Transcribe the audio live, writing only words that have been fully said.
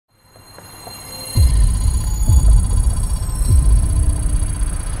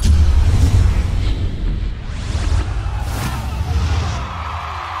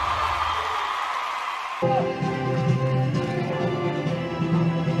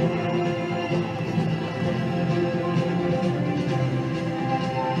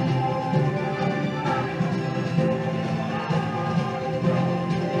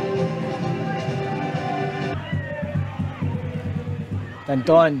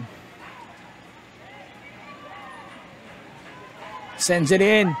Tanton sends it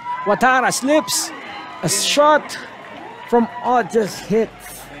in. Watara slips. A shot from Ott just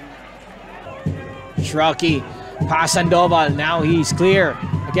hits. Shraki, pass Sandoval. Now he's clear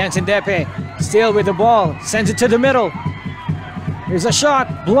against Indepe. Still with the ball. Sends it to the middle. Here's a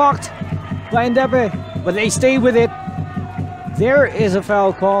shot blocked by Indepe, but they stay with it. There is a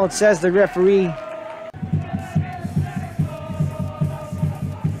foul called, says the referee.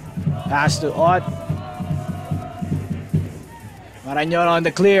 Pass to Ott. Marañon on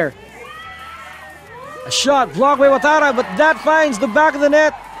the clear. A shot blocked by Watara, but that finds the back of the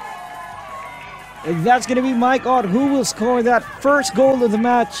net. And that's going to be Mike Ott who will score that first goal of the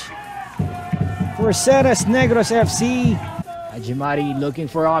match for Ceres-Negros FC. Ajimari looking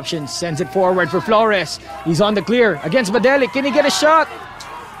for options, sends it forward for Flores. He's on the clear against Badelic. Can he get a shot?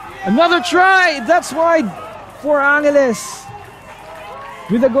 Another try. That's wide for Angeles.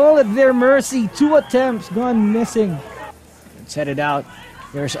 With a goal at their mercy, 2 attempts gone missing. Let's head it out.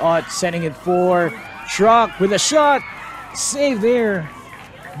 There's Ott sending it for Schrock with a shot. Save there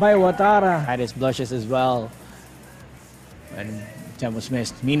by Watara. Had his blushes as well. And attempt was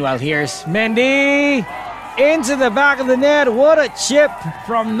missed. Meanwhile, here's Mendy into the back of the net. What a chip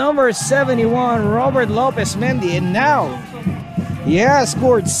from number 71, Robert Lopez Mendy. And now he has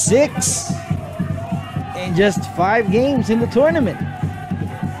scored 6 in just 5 games in the tournament.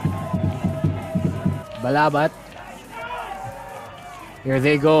 Balabat. Here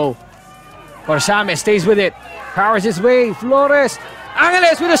they go. Corsame stays with it. Powers his way. Flores.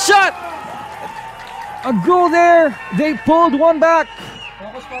 Angeles with a shot. A goal there. They pulled one back.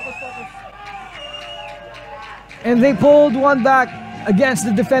 And they pulled one back against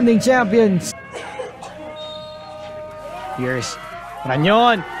the defending champions. Here's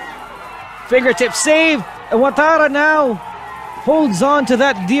Marañon. Fingertip save. And Watara now holds on to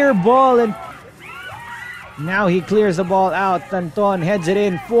that dear ball, and now he clears the ball out. Tanton heads it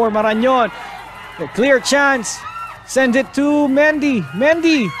in for Marañon. A clear chance. Sends it to Mendy.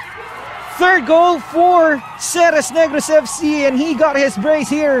 Mendy. Third goal for Ceres-Negros FC, and he got his brace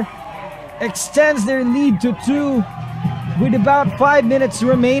here. Extends their lead to 2 with about 5 minutes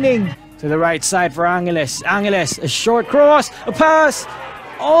remaining. To the right side for Angeles. Angeles, a short cross, a pass.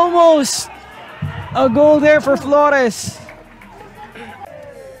 Almost a goal there for Flores.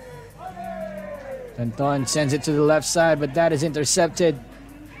 Tanton sends it to the left side, but that is intercepted.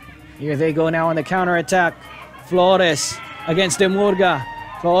 Here they go now on the counter-attack. Flores against Demurga.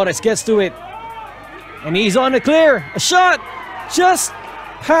 Flores gets to it. And he's on the clear. A shot just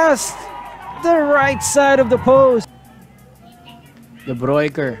past the right side of the post. De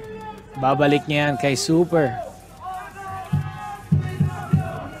Broeker. Babalik niyan kay Super.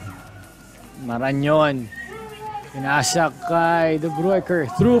 Marañon. Pinasak kay De Broeker.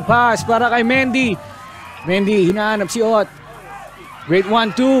 Through pass para kay Mendy. Mendy, hinahanap si Ott. Great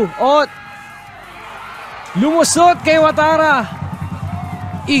 1-2. Ott. Lumusot kay Watara.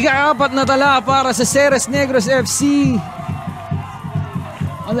 Ika-4 na tala para sa Ceres-Negros FC.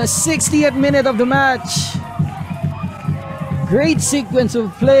 On the 60th minute of the match. Great sequence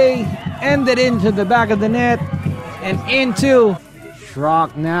of play. Ended into the back of the net. And into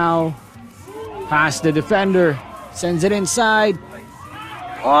Schrock now. Past the defender. Sends it inside.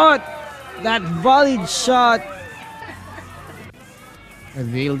 Ott. That volleyed shot.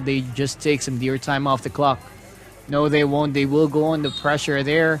 They just take some dear time off the clock. No, they won't. They will go on the pressure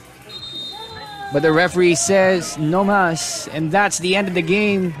there. But the referee says no mas. And that's the end of the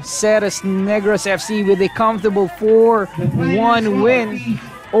game. Ceres-Negros FC with a comfortable 4-1 win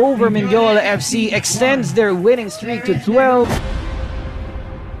over Mendiola FC extends their winning streak to 12.